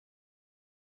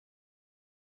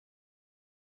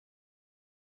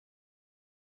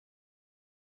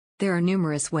There are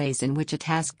numerous ways in which a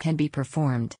task can be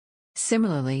performed.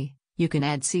 Similarly, you can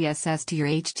add CSS to your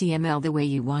HTML the way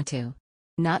you want to.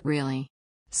 Not really.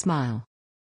 Smile.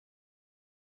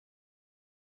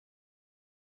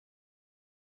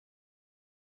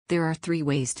 There are 3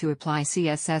 ways to apply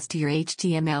CSS to your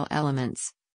HTML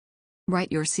elements.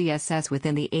 Write your CSS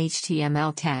within the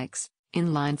HTML tags,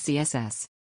 inline CSS.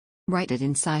 Write it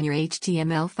inside your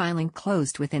HTML file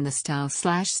enclosed within the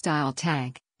style/style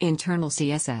tag, internal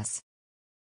CSS.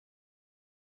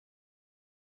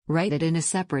 Write it in a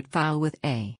separate file with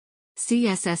a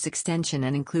CSS extension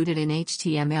and include it in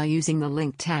HTML using the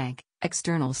link tag,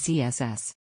 external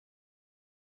CSS.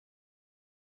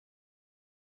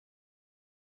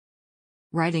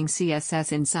 Writing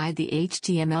CSS inside the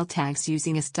HTML tags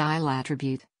using a style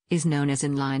attribute is known as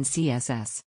inline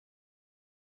CSS.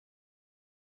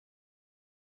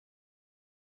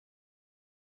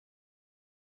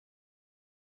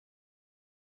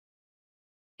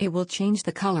 It will change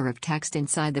the color of text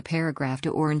inside the paragraph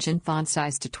to orange and font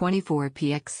size to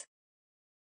 24px.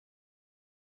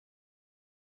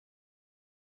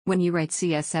 When you write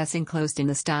CSS enclosed in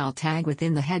the style tag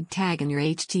within the head tag in your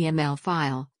HTML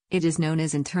file, it is known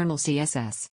as internal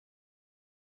CSS.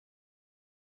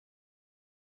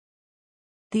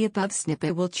 The above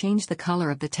snippet will change the color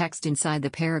of the text inside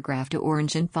the paragraph to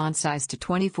orange and font size to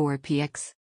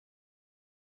 24px.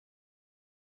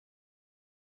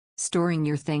 Storing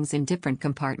your things in different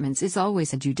compartments is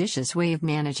always a judicious way of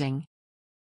managing.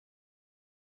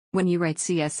 When you write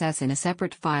CSS in a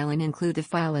separate file and include the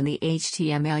file in the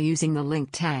HTML using the link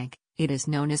tag, it is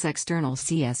known as external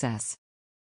CSS.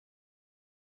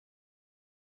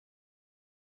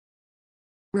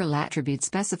 Rel attribute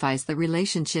specifies the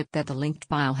relationship that the linked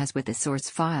file has with the source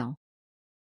file.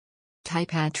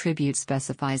 Type attribute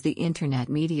specifies the internet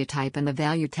media type and the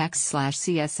value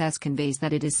text/CSS conveys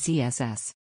that it is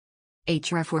CSS.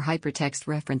 href or hypertext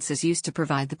reference is used to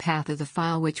provide the path of the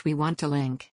file which we want to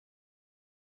link.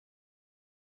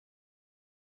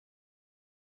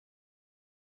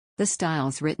 The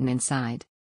styles written inside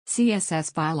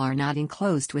CSS file are not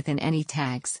enclosed within any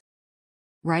tags.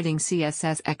 Writing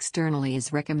CSS externally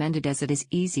is recommended as it is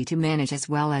easy to manage as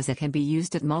well as it can be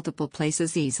used at multiple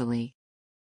places easily.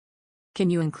 Can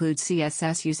you include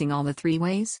CSS using all the 3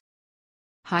 ways?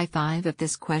 High five if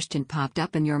this question popped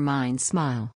up in your mind.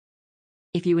 Smile.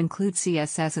 If you include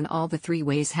CSS in all the 3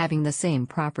 ways having the same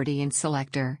property in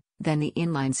selector, then the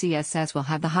inline CSS will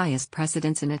have the highest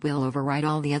precedence and it will override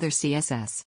all the other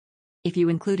CSS. If you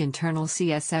include internal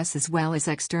CSS as well as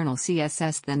external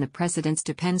CSS, then the precedence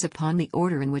depends upon the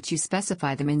order in which you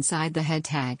specify them inside the head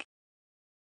tag.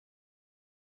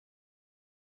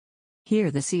 Here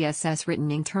the CSS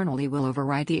written internally will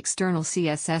override the external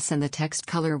CSS and the text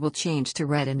color will change to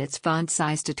red and its font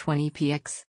size to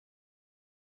 20px.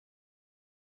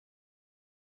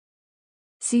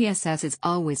 CSS is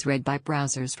always read by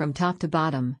browsers from top to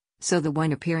bottom, so the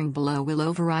one appearing below will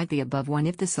override the above one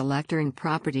if the selector and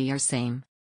property are same.